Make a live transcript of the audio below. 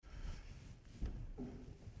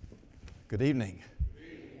Good evening.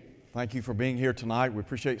 Thank you for being here tonight. We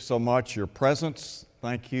appreciate so much your presence.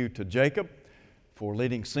 Thank you to Jacob for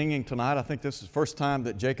leading singing tonight. I think this is the first time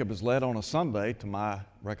that Jacob has led on a Sunday, to my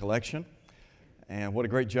recollection. And what a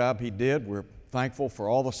great job he did. We're thankful for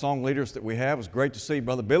all the song leaders that we have. It was great to see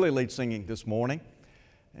Brother Billy lead singing this morning.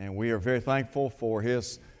 And we are very thankful for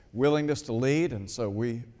his willingness to lead. And so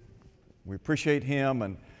we appreciate him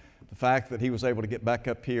and the fact that he was able to get back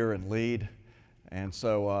up here and lead. And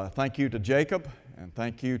so thank you to Jacob, and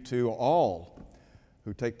thank you to all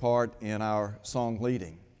who take part in our song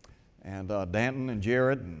leading. And Danton and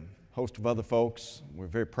Jared and a host of other folks, we're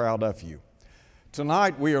very proud of you.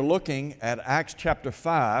 Tonight we are looking at Acts chapter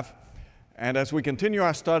 5, and as we continue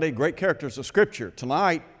our study, Great Characters of Scripture,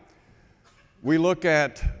 tonight we look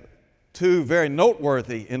at two very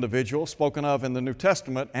noteworthy individuals spoken of in the New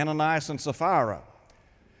Testament, Ananias and Sapphira.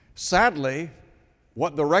 Sadly,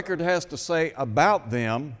 what the record has to say about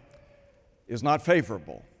them is not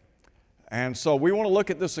favorable. And so we want to look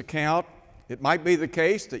at this account. It might be the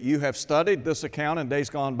case that you have studied this account in days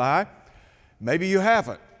gone by. Maybe you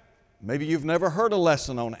haven't. Maybe you've never heard a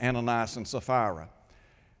lesson on Ananias and Sapphira.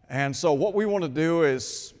 And so what we want to do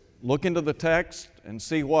is look into the text and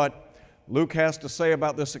see what Luke has to say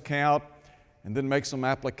about this account, and then make some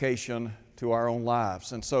application to our own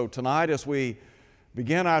lives. And so tonight, as we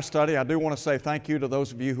begin our study, I do want to say thank you to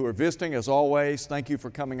those of you who are visiting. As always, thank you for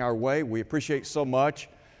coming our way. We appreciate so much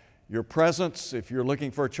your presence. If you're looking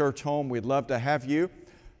for a church home, we'd love to have you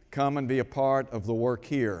come and be a part of the work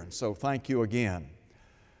here. And so thank you again.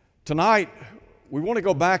 Tonight, we want to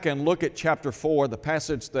go back and look at chapter 4, the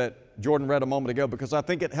passage that Jordan read a moment ago, because I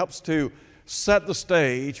think it helps to set the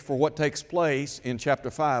stage for what takes place in chapter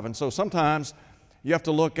 5. And so sometimes you have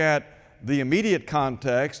to look at the immediate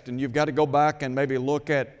context, and you've got to go back and maybe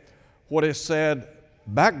look at what is said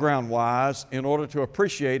background-wise in order to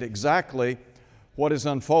appreciate exactly what is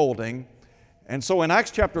unfolding. And so in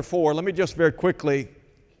Acts chapter 4, let me just very quickly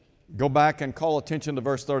go back and call attention to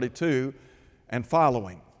verse 32 and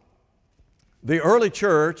following. The early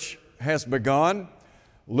church has begun.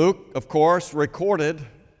 Luke, of course, recorded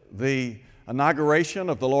the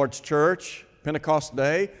inauguration of the Lord's church, Pentecost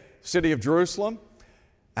Day, city of Jerusalem.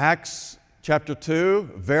 Acts chapter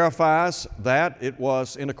 2 verifies that it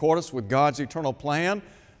was in accordance with God's eternal plan.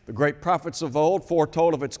 The great prophets of old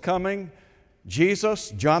foretold of its coming.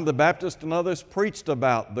 Jesus, John the Baptist, and others preached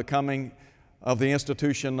about the coming of the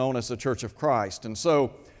institution known as the Church of Christ. And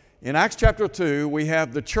so in Acts chapter 2, we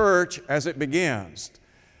have the church as it begins.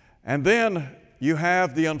 And then you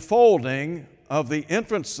have the unfolding of the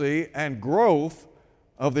infancy and growth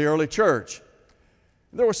of the early church.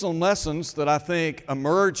 There were some lessons that I think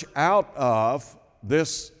emerge out of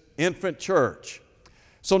this infant church.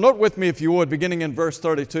 So note with me, if you would, beginning in verse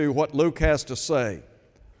 32, what Luke has to say.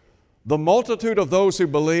 The multitude of those who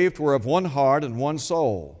believed were of one heart and one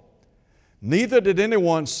soul. Neither did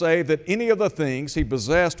anyone say that any of the things he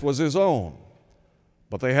possessed was his own,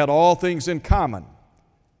 but they had all things in common.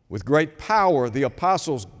 With great power the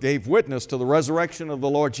apostles gave witness to the resurrection of the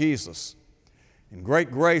Lord Jesus, and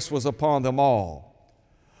great grace was upon them all.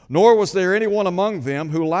 Nor was there anyone among them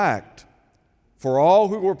who lacked, for all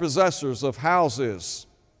who were possessors of houses,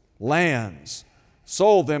 lands,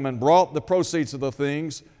 sold them and brought the proceeds of the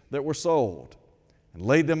things that were sold, and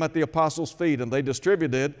laid them at the apostles' feet, and they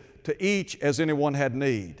distributed to each as anyone had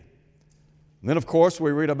need. And then, of course,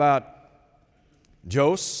 we read about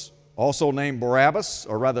Joses, also named Barabbas,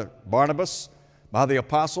 or rather Barnabas, by the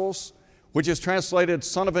apostles, which is translated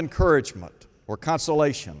son of encouragement or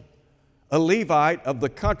consolation, a Levite of the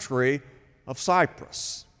country of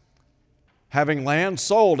Cyprus. Having land,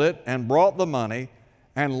 sold it, and brought the money,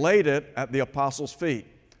 and laid it at the apostles' feet.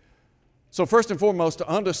 So first and foremost, to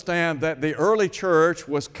understand that the early church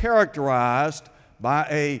was characterized by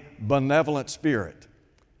a benevolent spirit.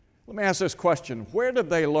 Let me ask this question: where did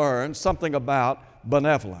they learn something about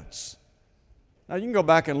benevolence? Now you can go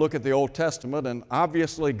back and look at the Old Testament, and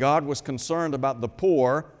obviously God was concerned about the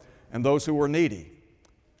poor and those who were needy.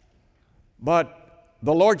 But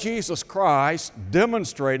the Lord Jesus Christ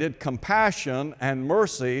demonstrated compassion and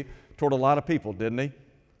mercy toward a lot of people, didn't He?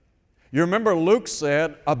 You remember Luke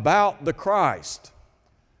said about the Christ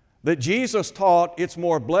that Jesus taught it's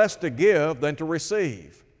more blessed to give than to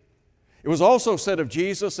receive. It was also said of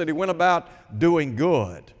Jesus that He went about doing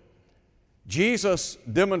good. Jesus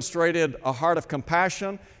demonstrated a heart of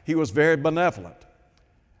compassion. He was very benevolent.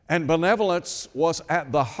 And benevolence was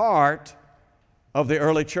at the heart of the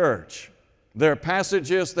early church. There are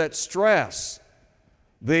passages that stress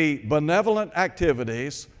the benevolent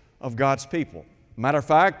activities of God's people. Matter of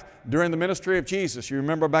fact, during the ministry of Jesus, you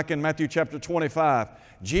remember back in Matthew chapter 25,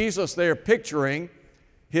 Jesus there picturing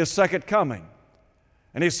His second coming.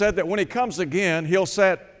 And He said that when He comes again, He'll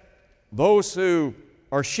set those who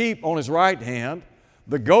are sheep on His right hand,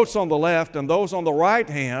 the goats on the left, and those on the right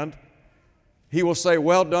hand, He will say,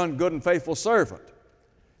 "Well done, good and faithful servant."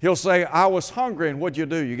 He'll say, "I was hungry, and what'd you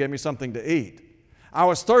do? You gave me something to eat. I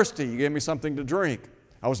was thirsty, you gave me something to drink.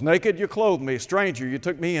 I was naked, you clothed me. A stranger, you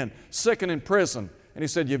took me in. Sick and in prison." And He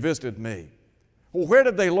said, "You visited me." Well, where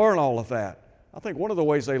did they learn all of that? I think one of the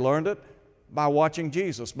ways they learned it, by watching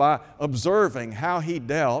Jesus, by observing how He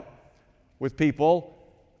dealt with people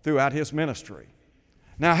throughout His ministry.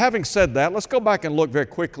 Now, having said that, let's go back and look very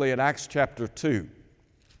quickly at Acts chapter 2.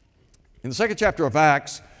 In the second chapter of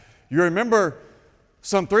Acts, you remember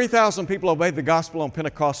some 3,000 people obeyed the gospel on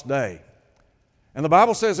Pentecost Day. And the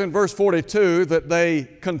Bible says in verse 42 that they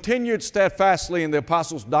continued steadfastly in the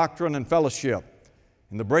apostles' doctrine and fellowship,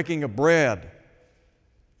 in the breaking of bread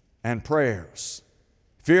and prayers.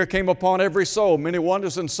 Fear came upon every soul. Many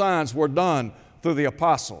wonders and signs were done through the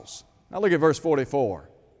apostles. Now look at verse 44.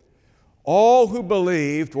 All who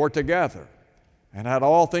believed were together and had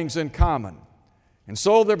all things in common, and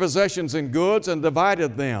sold their possessions and goods and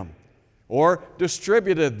divided them, or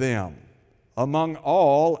distributed them among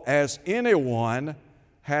all as anyone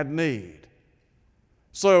had need.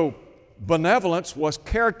 So benevolence was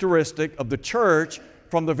characteristic of the church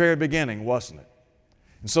from the very beginning, wasn't it?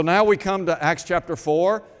 And so now we come to Acts chapter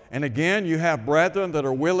 4, and again you have brethren that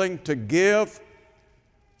are willing to give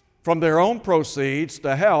from their own proceeds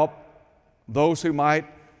to help those who might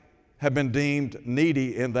have been deemed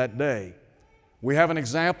needy in that day. We have an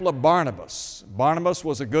example of Barnabas. Barnabas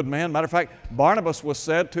was a good man. Matter of fact, Barnabas was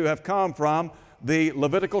said to have come from the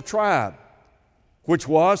Levitical tribe, which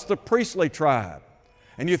was the priestly tribe.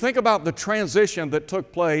 And you think about the transition that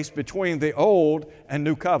took place between the Old and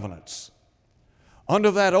New Covenants. Under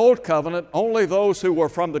that Old Covenant, only those who were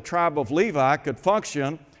from the tribe of Levi could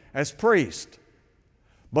function as priests.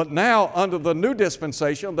 But now, under the new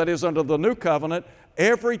dispensation, that is, under the New Covenant,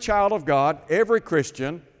 every child of God, every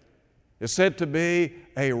Christian, is said to be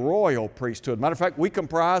a royal priesthood. Matter of fact, we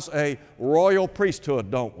comprise a royal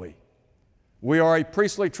priesthood, don't we? We are a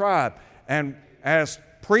priestly tribe, and as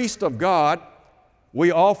priest of God,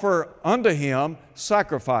 we offer unto Him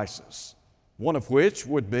sacrifices, one of which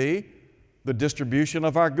would be the distribution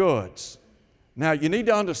of our goods. Now, you need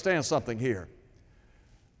to understand something here.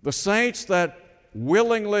 The saints that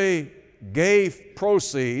willingly gave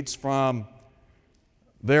proceeds from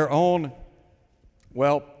their own,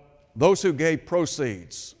 those who gave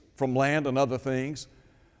proceeds from land and other things,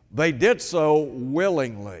 they did so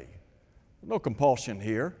willingly. No compulsion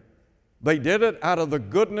here. They did it out of the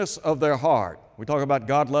goodness of their heart. We talk about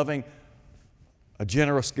God loving a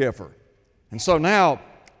generous giver. And so now,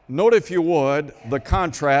 note if you would the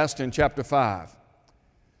contrast in chapter 5.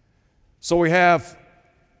 So we have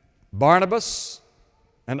Barnabas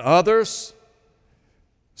and others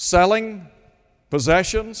selling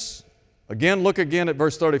possessions. Again, look again at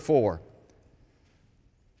verse 34.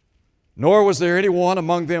 Nor was there anyone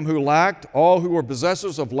among them who lacked. All who were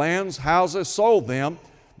possessors of lands, houses, sold them,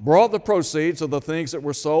 brought the proceeds of the things that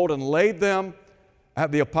were sold, and laid them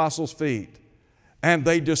at the apostles' feet. And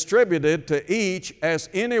they distributed to each as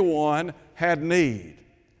anyone had need.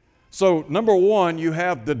 So, number one, you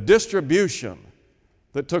have the distribution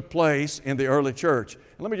that took place in the early church.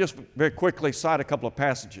 And let me just very quickly cite a couple of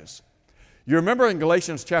passages. You remember in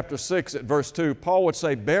Galatians chapter 6 at verse 2, Paul would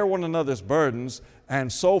say, "Bear one another's burdens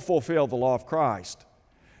and so fulfill the law of Christ."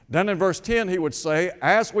 Then in verse 10 he would say,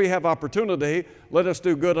 "As we have opportunity, let us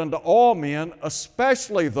do good unto all men,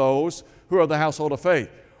 especially those who are of the household of faith."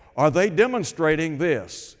 Are they demonstrating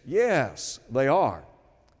this? Yes, they are.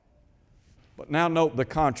 But now note the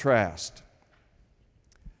contrast.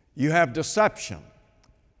 You have deception.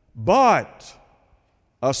 But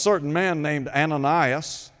a certain man named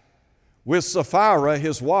Ananias, with Sapphira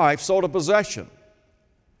his wife, sold a possession.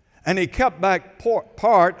 And he kept back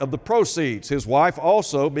part of the proceeds, his wife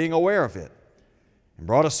also being aware of it, and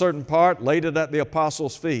brought a certain part, laid it at the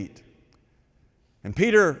apostles' feet. And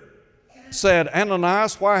Peter said,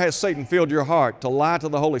 "Ananias, why has Satan filled your heart to lie to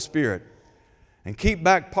the Holy Spirit and keep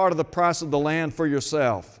back part of the price of the land for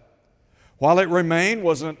yourself? While it remained,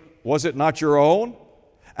 was it not your own?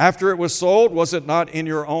 After it was sold, was it not in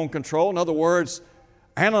your own control?" In other words,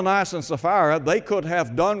 Ananias and Sapphira, they could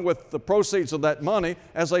have done with the proceeds of that money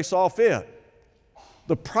as they saw fit.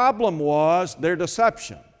 The problem was their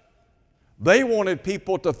deception. They wanted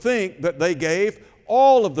people to think that they gave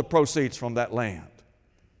all of the proceeds from that land.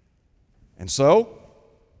 And so,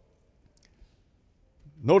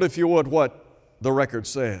 note if you would what the record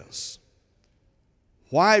says.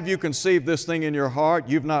 Why have you conceived this thing in your heart?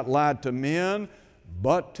 You've not lied to men,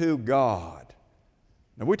 but to God.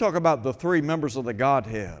 Now we talk about the three members of the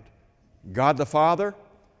Godhead: God the Father,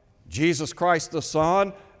 Jesus Christ the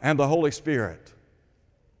Son, and the Holy Spirit.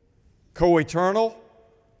 Co-eternal,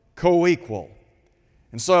 co-equal.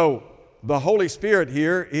 And so the Holy Spirit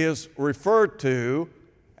here is referred to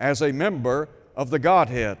as a member of the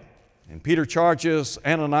Godhead. And Peter charges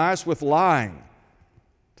Ananias with lying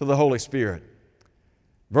to the Holy Spirit.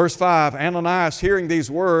 Verse 5, Ananias, hearing these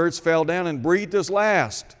words, fell down and breathed his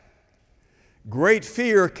last. Great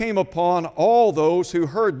fear came upon all those who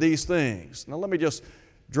heard these things. Now let me just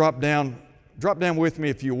drop down with me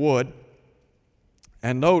if you would,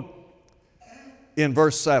 and note in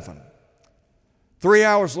verse 7. 3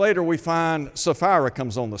 hours later we find Sapphira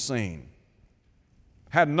comes on the scene.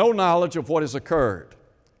 Had no knowledge of what has occurred.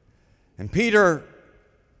 And Peter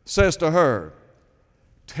says to her,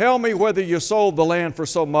 tell me whether you sold the land for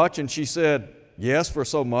so much. And she said, yes, for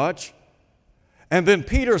so much. And then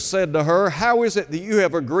Peter said to her, how is it that you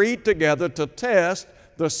have agreed together to test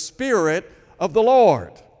the Spirit of the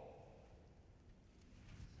Lord?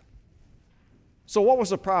 So what was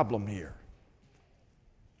the problem here?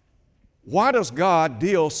 Why does God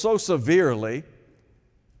deal so severely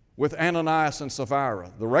with Ananias and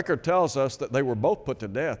Sapphira? The record tells us that they were both put to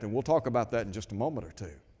death, and we'll talk about that in just a moment or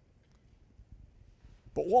two.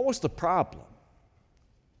 But what was the problem?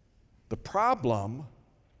 The problem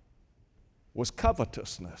was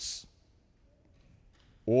covetousness,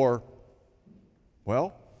 or,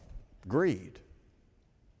 well, greed.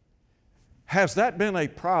 Has that been a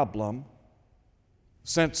problem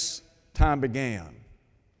since time began?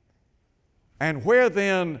 And where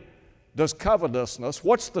then does covetousness,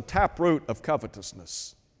 what's the taproot of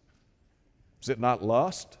covetousness? Is it not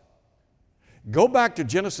lust? Go back to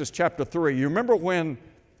Genesis chapter 3. You remember when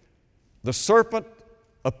the serpent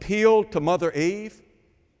appealed to Mother Eve?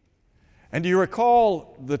 And do you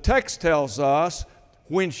recall the text tells us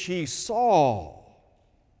when she saw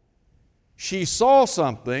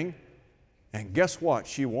something, and guess what?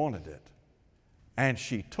 She wanted it. And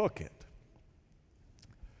she took it.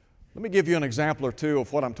 Let me give you an example or two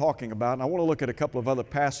of what I'm talking about, and I want to look at a couple of other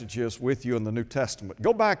passages with you in the New Testament.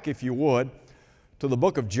 Go back, if you would, to the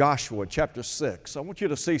book of Joshua, chapter 6. I want you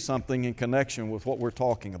to see something in connection with what we're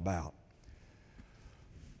talking about.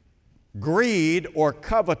 Greed or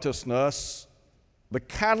covetousness, the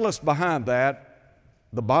catalyst behind that,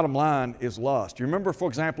 the bottom line is lust. You remember, for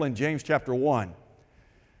example, in James chapter 1,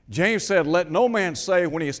 James said, let no man say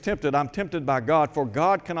when he is tempted, I'm tempted by God, for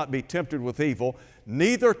God cannot be tempted with evil,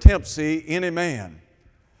 neither tempts he any man.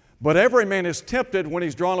 But every man is tempted when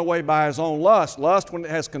he's drawn away by his own lust. Lust, when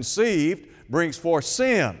it has conceived, brings forth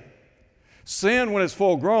sin. Sin, when it's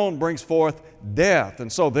full grown, brings forth death.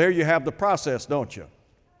 And so there you have the process, don't you?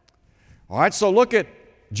 All right, so look at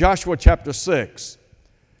Joshua chapter 6.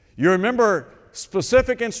 You remember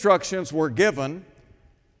specific instructions were given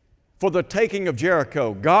for the taking of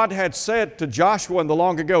Jericho. God had said to Joshua in the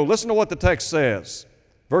long ago, listen to what the text says.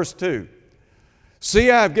 Verse 2. See,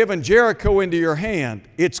 I have given Jericho into your hand,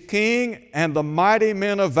 its king and the mighty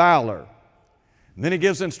men of valor. And then he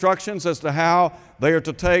gives instructions as to how they are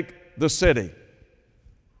to take the city.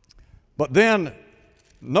 But then,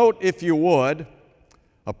 note if you would,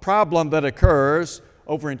 a problem that occurs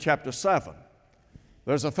over in chapter 7.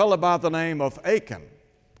 There's a fellow by the name of Achan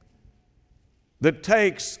that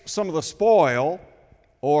takes some of the spoil,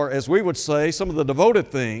 or as we would say, some of the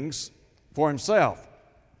devoted things for himself.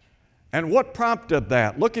 And what prompted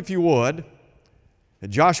that? Look, if you would, at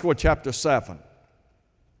Joshua chapter 7.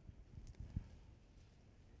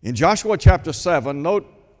 In Joshua chapter 7, note,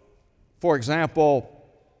 for example,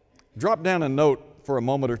 drop down and note for a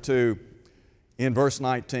moment or two in verse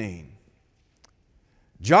 19.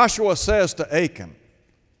 Joshua says to Achan,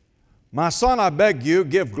 my son, I beg you,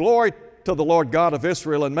 give glory to the Lord God of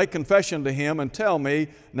Israel and make confession to him and tell me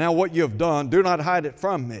now what you have done. Do not hide it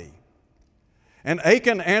from me. And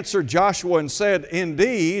Achan answered Joshua and said,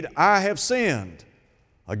 indeed, I have sinned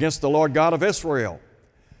against the Lord God of Israel.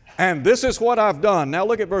 And this is what I've done. Now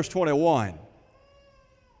look at verse 21.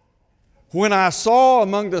 When I saw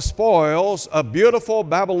among the spoils a beautiful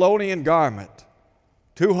Babylonian garment,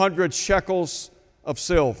 200 shekels of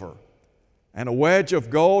silver, and a wedge of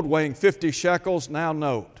gold weighing 50 shekels, now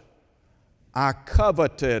note, I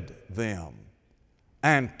coveted them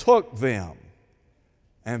and took them,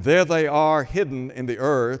 and there they are hidden in the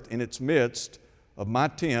earth in its midst of my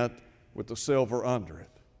tent with the silver under it.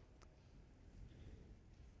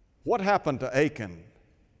 What happened to Achan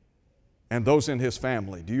and those in his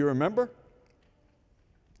family? Do you remember?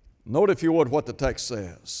 Note, if you would, what the text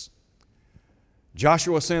says.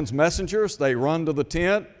 Joshua sends messengers. They run to the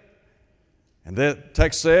tent. And the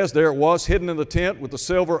text says, there it was, hidden in the tent with the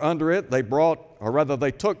silver under it. They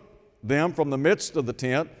took them from the midst of the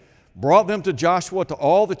tent, brought them to Joshua, to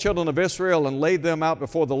all the children of Israel, and laid them out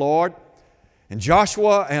before the Lord. And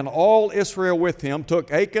Joshua and all Israel with him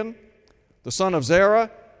took Achan, the son of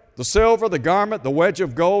Zerah, the silver, the garment, the wedge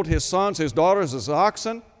of gold, his sons, his daughters, his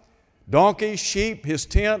oxen, donkeys, sheep, his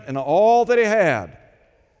tent, and all that he had,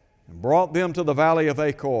 and brought them to the valley of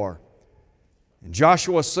Achor. And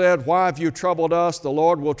Joshua said, why have you troubled us? The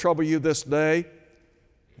Lord will trouble you this day.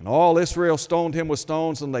 And all Israel stoned him with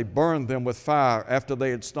stones, and they burned them with fire after they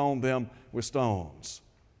had stoned them with stones.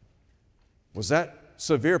 Was that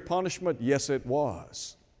severe punishment? Yes, it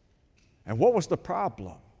was. And what was the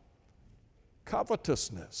problem?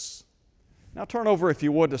 Covetousness. Now turn over, if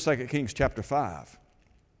you would, to 2 Kings chapter 5.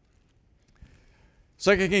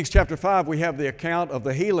 2 Kings chapter 5, we have the account of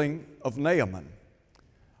the healing of Naaman.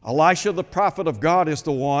 Elisha, the prophet of God, is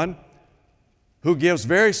the one who gives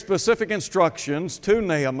very specific instructions to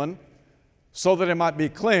Naaman so that he might be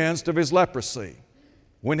cleansed of his leprosy.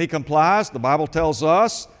 When he complies, the Bible tells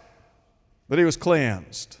us that he was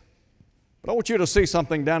cleansed. But I want you to see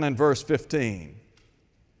something down in verse 15.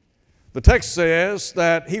 The text says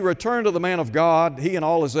that he returned to the man of God, he and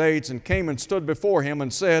all his aides, and came and stood before him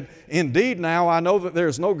and said, indeed now I know that there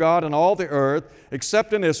is no God in all the earth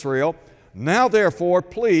except in Israel. Now therefore,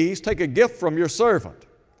 please take a gift from your servant.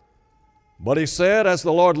 But he said, as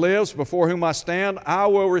the Lord lives, before whom I stand, I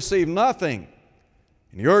will receive nothing.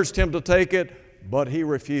 And he urged him to take it, but he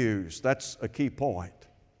refused. That's a key point.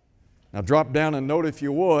 Now drop down and note, if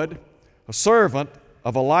you would, a servant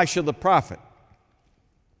of Elisha the prophet.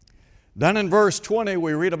 Down in verse 20,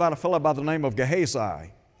 we read about a fellow by the name of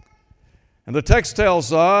Gehazi. And the text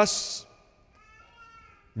tells us,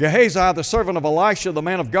 Gehazi, the servant of Elisha, the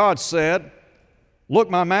man of God, said, look,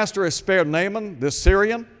 my master has spared Naaman, this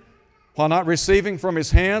Syrian, while not receiving from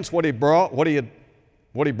his hands what he brought.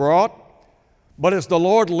 But as the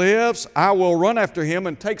Lord lives, I will run after him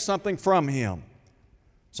and take something from him.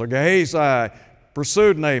 So Gehazi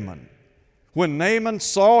pursued Naaman. When Naaman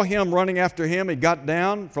saw him running after him, he got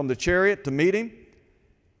down from the chariot to meet him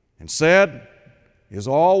and said, is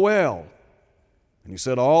all well? And he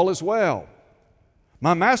said, all is well.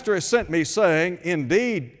 My master has sent me, saying,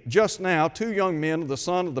 indeed, just now 2 young men of the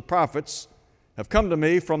son of the prophets have come to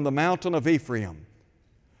me from the mountain of Ephraim.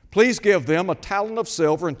 Please give them a talent of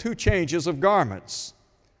silver and 2 changes of garments.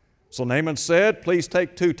 So Naaman said, please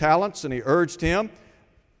take 2 talents, and he urged him,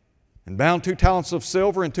 and bound 2 talents of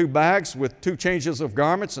silver in 2 bags with 2 changes of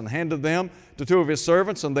garments, and handed them to 2 of his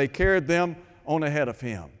servants, and they carried them on ahead of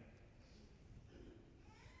him.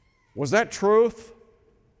 Was that truth?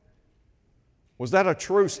 Was that a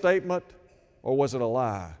true statement, or was it a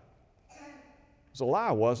lie? It was a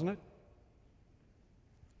lie, wasn't it?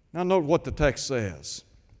 Now note what the text says.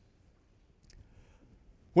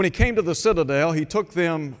 When he came to the citadel, he took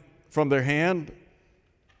them from their hand,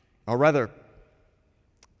 or rather,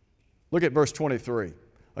 look at verse 23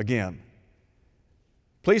 again.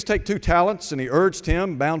 Please take 2 talents, and he urged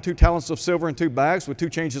him, bound 2 talents of silver in 2 bags with 2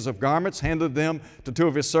 changes of garments, handed them to 2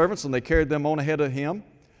 of his servants, and they carried them on ahead of him.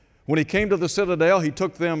 When he came to the citadel, he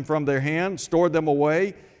took them from their hand, stored them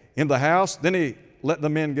away in the house. Then he let the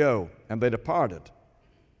men go, and they departed.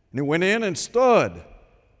 And he went in and stood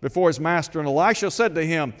before his master. And Elisha said to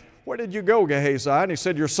him, where did you go, Gehazi? And he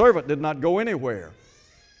said, your servant did not go anywhere.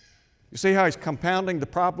 You see how he's compounding the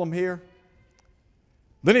problem here?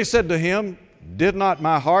 Then he said to him, did not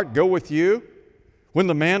my heart go with you when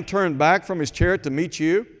the man turned back from his chariot to meet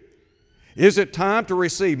you? Is it time to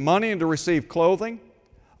receive money and to receive clothing,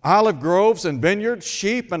 olive groves and vineyards,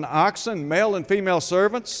 sheep and oxen, male and female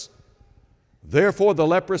servants? Therefore the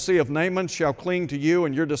leprosy of Naaman shall cling to you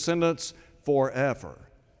and your descendants forever.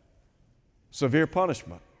 Severe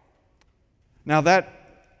punishment. Now that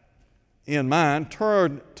in mind,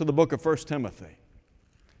 turn to the book of 1 Timothy.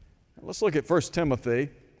 Let's look at 1 Timothy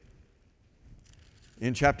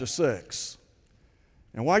in chapter 6.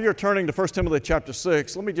 And while you're turning to 1 Timothy chapter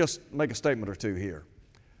 6, let me just make a statement or two here.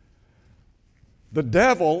 The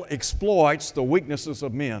devil exploits the weaknesses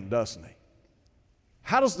of men, doesn't he?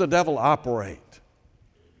 How does the devil operate?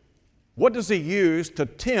 What does he use to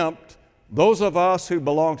tempt those of us who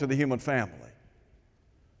belong to the human family?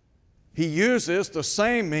 He uses the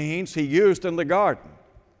same means he used in the garden.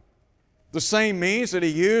 The same means that he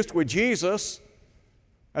used with Jesus,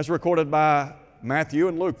 as recorded by Matthew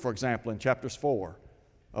and Luke, for example, in chapters 4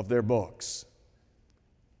 of their books.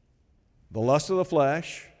 The lust of the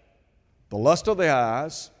flesh, the lust of the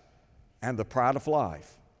eyes, and the pride of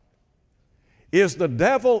life. Is the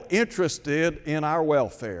devil interested in our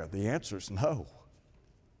welfare? The answer is no.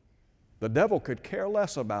 The devil could care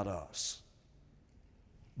less about us.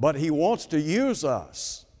 But he wants to use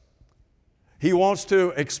us. He wants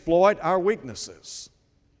to exploit our weaknesses.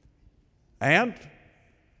 And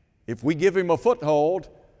if we give him a foothold,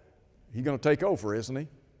 he's going to take over, isn't he?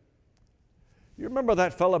 You remember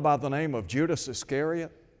that fellow by the name of Judas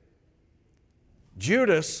Iscariot?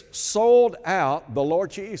 Judas sold out the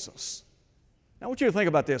Lord Jesus. Now I want you to think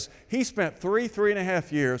about this. He spent three and a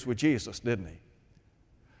half years with Jesus, didn't he?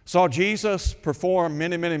 Saw Jesus perform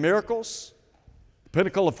many, many miracles, the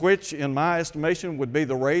pinnacle of which, in my estimation, would be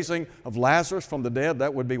the raising of Lazarus from the dead.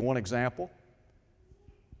 That would be one example.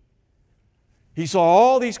 He saw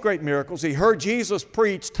all these great miracles. He heard Jesus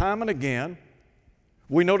preach time and again.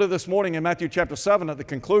 We noted this morning in Matthew chapter 7 at the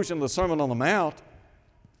conclusion of the Sermon on the Mount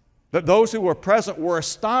that those who were present were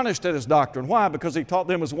astonished at his doctrine. Why? Because he taught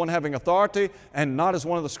them as one having authority and not as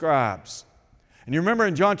one of the scribes. And you remember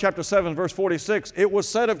in John chapter 7, verse 46, it was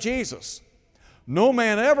said of Jesus, no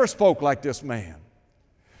man ever spoke like this man.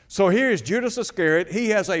 So here is Judas Iscariot. He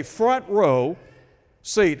has a front row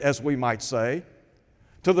seat, as we might say,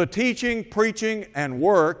 to the teaching, preaching, and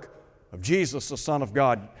work of Jesus, the Son of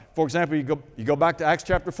God. For example, you go back to Acts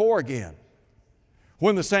chapter 4 again.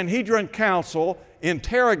 When the Sanhedrin Council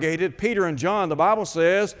interrogated Peter and John, the Bible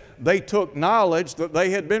says they took knowledge that they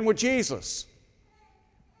had been with Jesus.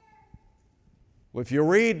 Well, if you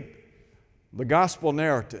read the gospel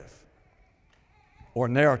narrative or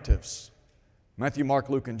narratives, Matthew, Mark,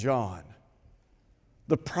 Luke, and John,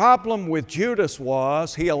 the problem with Judas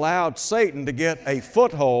was he allowed Satan to get a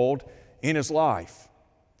foothold in his life.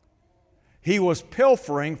 He was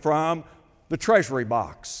pilfering from the treasury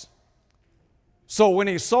box. So when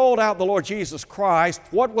he sold out the Lord Jesus Christ,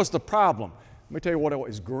 what was the problem? Let me tell you what it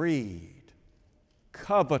was. Greed,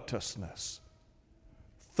 covetousness.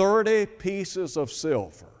 30 pieces of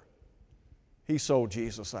silver he sold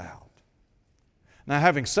Jesus out. Now,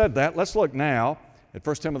 having said that, let's look now at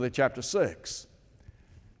 1 Timothy chapter 6.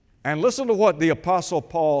 And listen to what the Apostle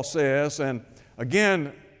Paul says. And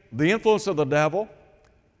again, the influence of the devil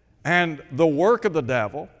and the work of the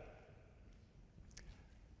devil.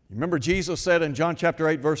 Remember, Jesus said in John chapter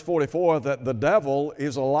 8, verse 44, that the devil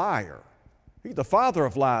is a liar. He's the father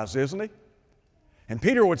of lies, isn't he? And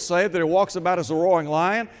Peter would say that he walks about as a roaring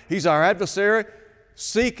lion. He's our adversary,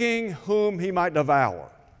 seeking whom he might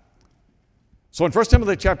devour. So in 1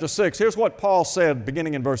 Timothy chapter 6, here's what Paul said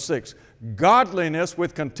beginning in verse 6. Godliness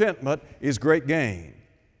with contentment is great gain.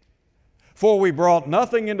 For we brought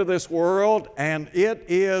nothing into this world, and it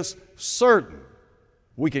is certain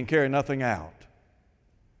we can carry nothing out.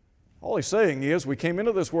 All he's saying is we came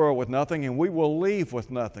into this world with nothing, and we will leave with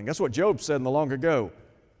nothing. That's what Job said in the long ago.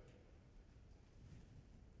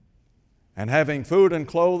 And having food and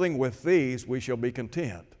clothing, with these we shall be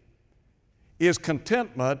content. Is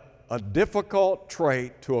contentment a difficult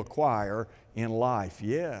trait to acquire in life?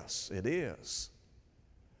 Yes, it is.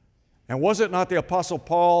 And was it not the Apostle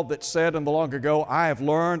Paul that said in the long ago, I have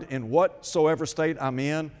learned in whatsoever state I'm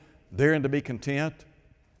in, therein to be content?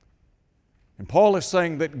 And Paul is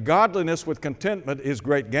saying that godliness with contentment is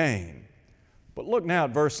great gain. But look now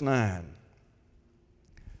at verse 9.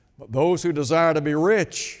 But those who desire to be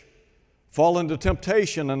rich fall into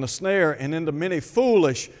temptation and a snare and into many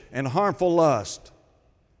foolish and harmful lusts,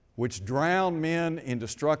 which drown men in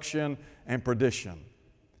destruction and perdition.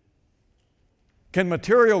 Can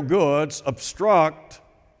material goods obstruct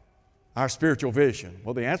our spiritual vision?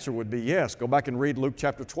 Well, the answer would be yes. Go back and read Luke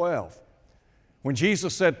chapter 12. When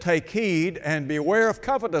Jesus said, take heed and beware of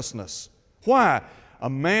covetousness. Why? A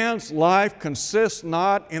man's life consists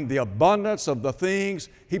not in the abundance of the things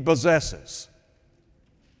he possesses.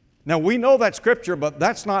 Now, we know that scripture, but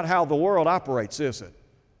that's not how the world operates, is it?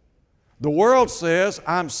 The world says,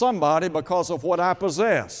 I'm somebody because of what I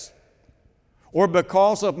possess, or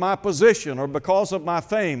because of my position, or because of my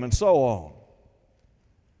fame, and so on.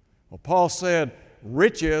 Well, Paul said,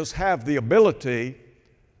 riches have the ability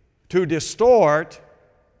to distort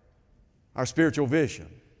our spiritual vision.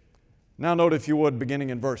 Now note, if you would,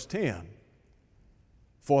 beginning in verse 10,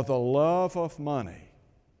 for the love of money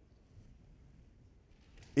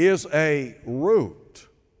is a root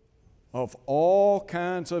of all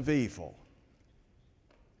kinds of evil.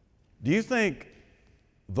 Do you think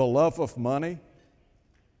the love of money,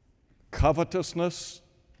 covetousness,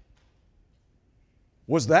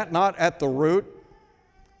 was that not at the root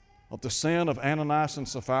of the sin of Ananias and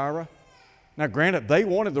Sapphira? Now, granted, they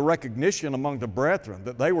wanted the recognition among the brethren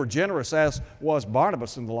that they were generous, as was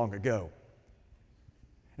Barnabas in the long ago.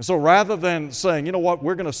 And so rather than saying, you know what,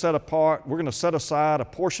 we're going to set aside a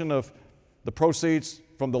portion of the proceeds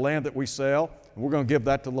from the land that we sell, and we're going to give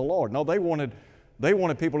that to the Lord. No, they wanted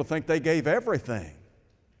people to think they gave everything,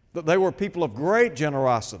 that they were people of great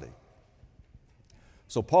generosity.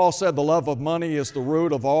 So Paul said the love of money is the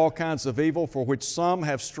root of all kinds of evil, for which some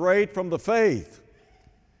have strayed from the faith.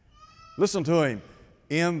 Listen to him.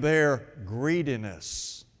 In their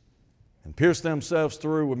greediness, and pierced themselves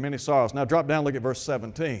through with many sorrows. Now drop down, look at verse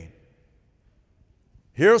 17.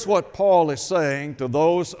 Here's what Paul is saying to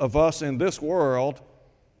those of us in this world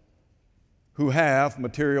who have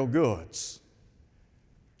material goods.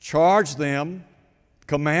 Charge them,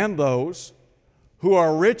 command those who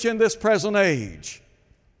are rich in this present age,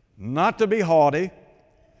 not to be haughty,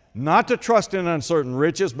 not to trust in uncertain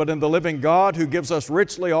riches, but in the living God who gives us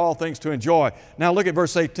richly all things to enjoy. Now look at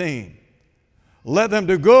verse 18. Let them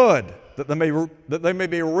do good, that they may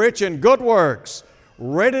be rich in good works,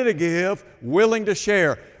 ready to give, willing to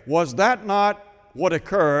share. Was that not what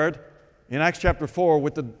occurred in Acts chapter 4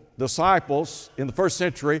 with the disciples in the first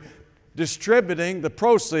century, distributing the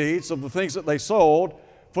proceeds of the things that they sold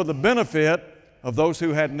for the benefit of those who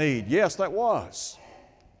had need? Yes, that was.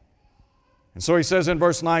 And so he says in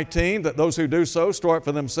verse 19 that those who do so store up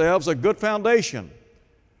for themselves a good foundation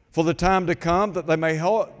for the time to come, that they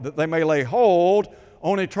may lay hold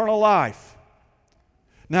on eternal life.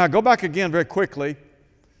 Now go back again very quickly.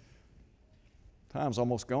 Time's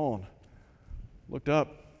almost gone. Looked up.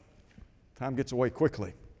 Time gets away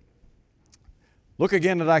quickly. Look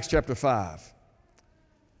again at Acts chapter 5.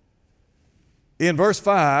 In verse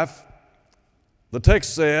 5, the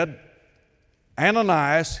text said,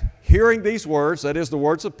 Ananias, hearing these words, that is the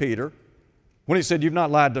words of Peter, when he said, "You've not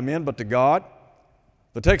lied to men, but to God,"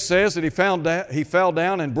 the text says that he fell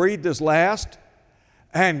down and breathed his last,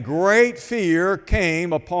 and great fear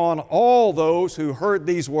came upon all those who heard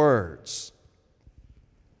these words.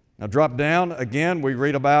 Now drop down again, we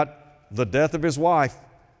read about the death of his wife,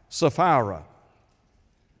 Sapphira.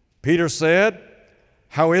 Peter said,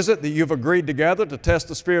 "How is it that you've agreed together to test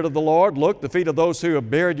the Spirit of the Lord? Look, the feet of those who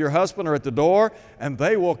have buried your husband are at the door, and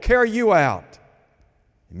they will carry you out."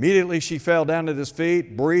 Immediately she fell down at his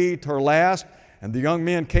feet, breathed her last, and the young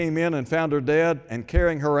men came in and found her dead, and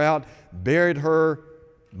carrying her out, buried her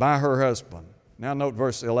by her husband. Now note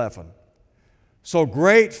verse 11. So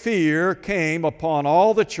great fear came upon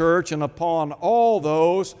all the church and upon all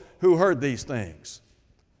those who heard these things.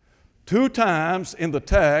 2 times in the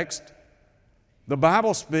text, the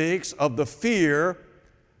Bible speaks of the fear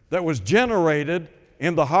that was generated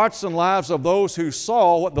in the hearts and lives of those who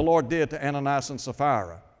saw what the Lord did to Ananias and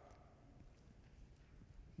Sapphira.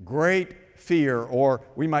 Great fear, or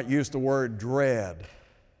we might use the word dread,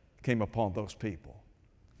 came upon those people.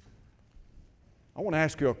 I want to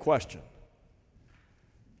ask you a question.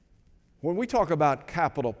 When we talk about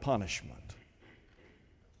capital punishment,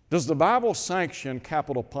 does the Bible sanction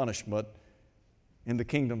capital punishment in the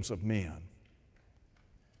kingdoms of men?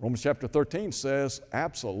 Romans chapter 13 says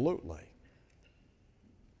absolutely.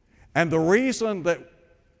 And the reason that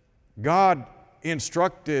God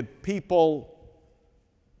instructed people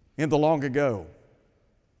in the long ago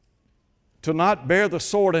to not bear the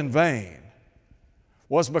sword in vain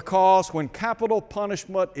was because when capital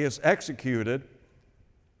punishment is executed,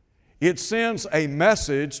 it sends a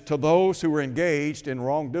message to those who are engaged in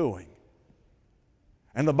wrongdoing.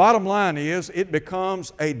 And the bottom line is it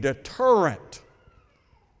becomes a deterrent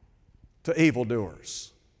to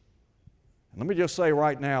evildoers. And let me just say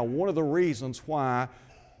right now, one of the reasons why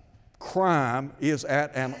crime is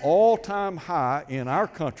at an all-time high in our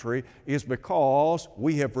country is because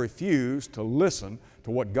we have refused to listen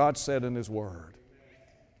to what God said in His Word.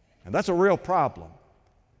 And that's a real problem.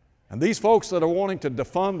 And these folks that are wanting to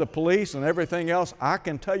defund the police and everything else, I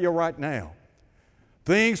can tell you right now,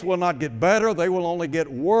 things will not get better, they will only get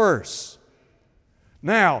worse.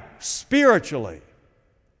 Now, spiritually,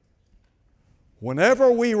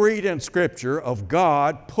 whenever we read in Scripture of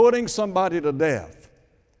God putting somebody to death,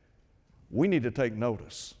 we need to take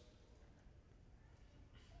notice.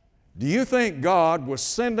 Do you think God was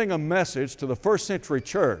sending a message to the first century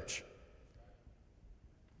church?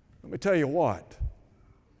 Let me tell you what.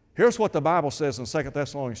 Here's what the Bible says in 2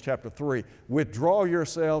 Thessalonians chapter 3. Withdraw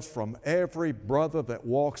yourselves from every brother that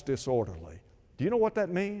walks disorderly. Do you know what that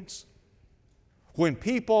means? When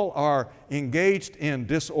people are engaged in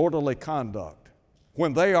disorderly conduct,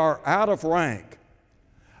 when they are out of rank,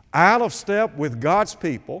 out of step with God's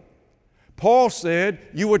people, Paul said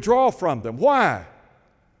you withdraw from them. Why?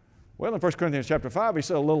 Well, in 1 Corinthians chapter 5, he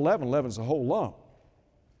said a little leaven leavens the whole lump.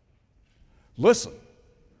 Listen,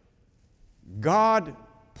 God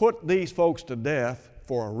put these folks to death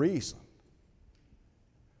for a reason.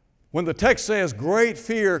 When the text says great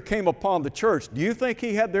fear came upon the church, do you think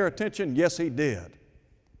he had their attention? Yes, he did.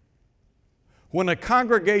 When a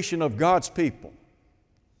congregation of God's people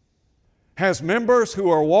has members who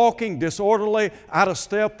are walking disorderly, out of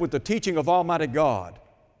step with the teaching of Almighty God,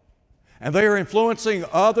 and they are influencing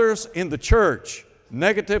others in the church,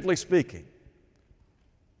 negatively speaking,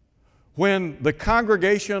 when the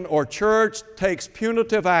congregation or church takes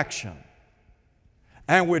punitive action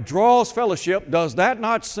and withdraws fellowship, does that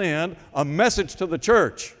not send a message to the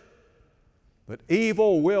church that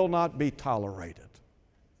evil will not be tolerated?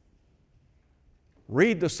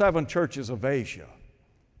 Read the 7 churches of Asia.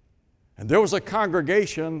 And there was a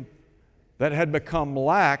congregation that had become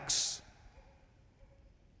lax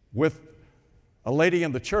with a lady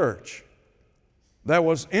in the church that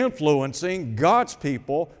was influencing God's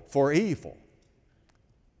people for evil.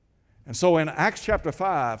 And so in Acts chapter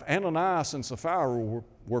 5, Ananias and Sapphira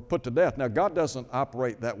were put to death. Now, God doesn't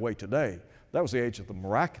operate that way today. That was the age of the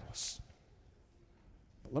miraculous.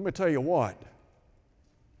 But let me tell you what,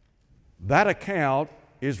 that account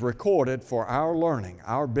is recorded for our learning,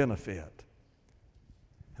 our benefit.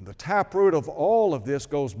 And the taproot of all of this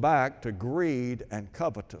goes back to greed and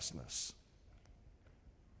covetousness.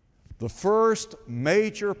 The first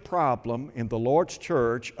major problem in the Lord's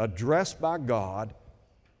church addressed by God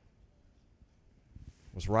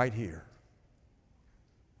was right here.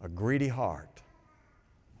 A greedy heart,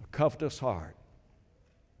 a covetous heart.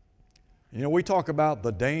 You know, we talk about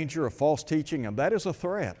the danger of false teaching, and that is a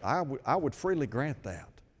threat. I would freely grant that.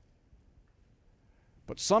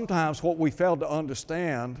 But sometimes what we fail to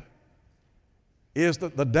understand is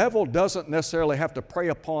that the devil doesn't necessarily have to prey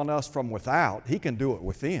upon us from without. He can do it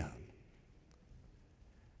within.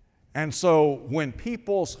 And so when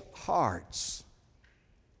people's hearts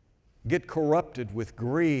get corrupted with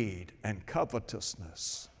greed and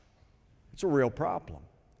covetousness, it's a real problem.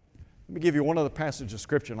 Let me give you one other passage of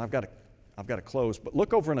Scripture, and I've got to close. But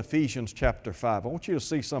look over in Ephesians chapter 5. I want you to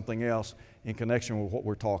see something else in connection with what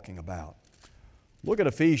we're talking about. Look at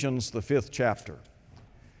Ephesians, the 5th chapter.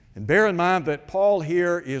 And bear in mind that Paul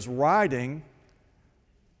here is writing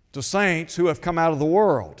to saints who have come out of the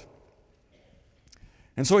world.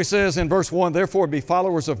 And so he says in verse 1, "Therefore be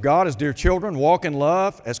followers of God as dear children, walk in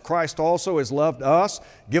love, as Christ also has loved us,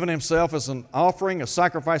 giving Himself as an offering, a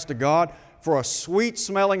sacrifice to God, for a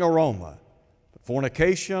sweet-smelling aroma. But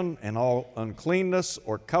fornication and all uncleanness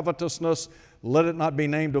or covetousness, let it not be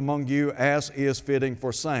named among you as is fitting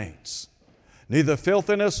for saints. Neither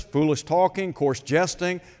filthiness, foolish talking, coarse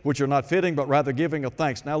jesting, which are not fitting, but rather giving of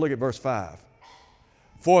thanks." Now look at verse 5.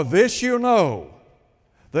 "For this you know,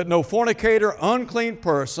 that no fornicator, unclean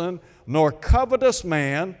person, nor covetous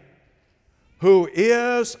man who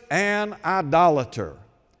is an idolater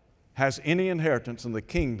has any inheritance in the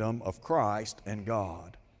kingdom of Christ and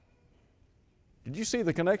God." Did you see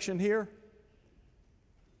the connection here?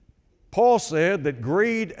 Paul said that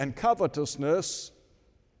greed and covetousness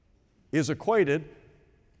is equated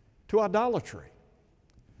to idolatry.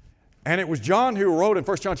 And it was John who wrote in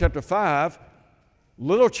 1 John chapter 5,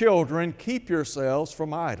 "Little children, keep yourselves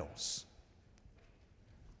from idols."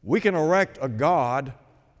 We can erect a God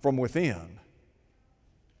from within,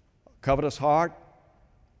 a covetous heart,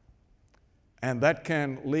 and that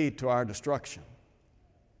can lead to our destruction.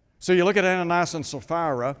 So you look at Ananias and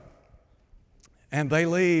Sapphira, and they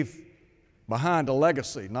leave behind a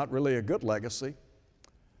legacy, not really a good legacy,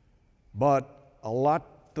 but a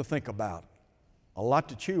lot to think about, a lot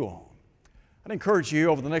to chew on. I'd encourage you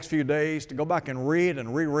over the next few days to go back and read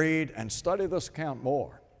and reread and study this account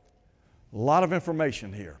more. A lot of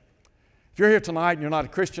information here. If you're here tonight and you're not a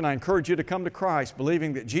Christian, I encourage you to come to Christ,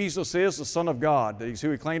 believing that Jesus is the Son of God, that He's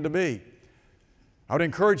who He claimed to be. I would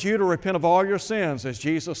encourage you to repent of all your sins, as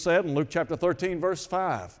Jesus said in Luke chapter 13, verse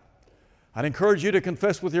 5. I'd encourage you to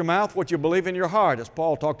confess with your mouth what you believe in your heart, as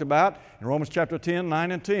Paul talked about in Romans chapter 10,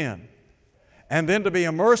 9 and 10. And then to be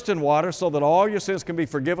immersed in water so that all your sins can be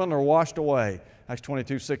forgiven or washed away. Acts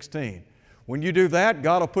 22:16. When you do that,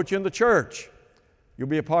 God will put you in the church. You'll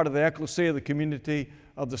be a part of the ecclesia, the community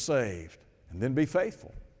of the saved. And then be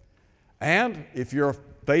faithful. And if you're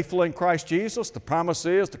faithful in Christ Jesus, the promise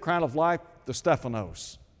is the crown of life, the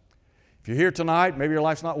Stephanos. If you're here tonight, maybe your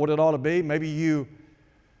life's not what it ought to be. Maybe you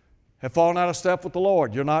have fallen out of step with the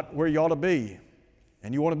Lord. You're not where you ought to be.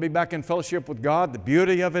 And you want to be back in fellowship with God. The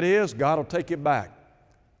beauty of it is God will take you back.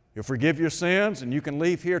 He'll forgive your sins, and you can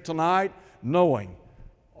leave here tonight knowing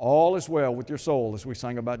all is well with your soul, as we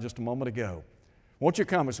sang about just a moment ago. Won't you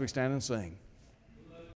come as we stand and sing?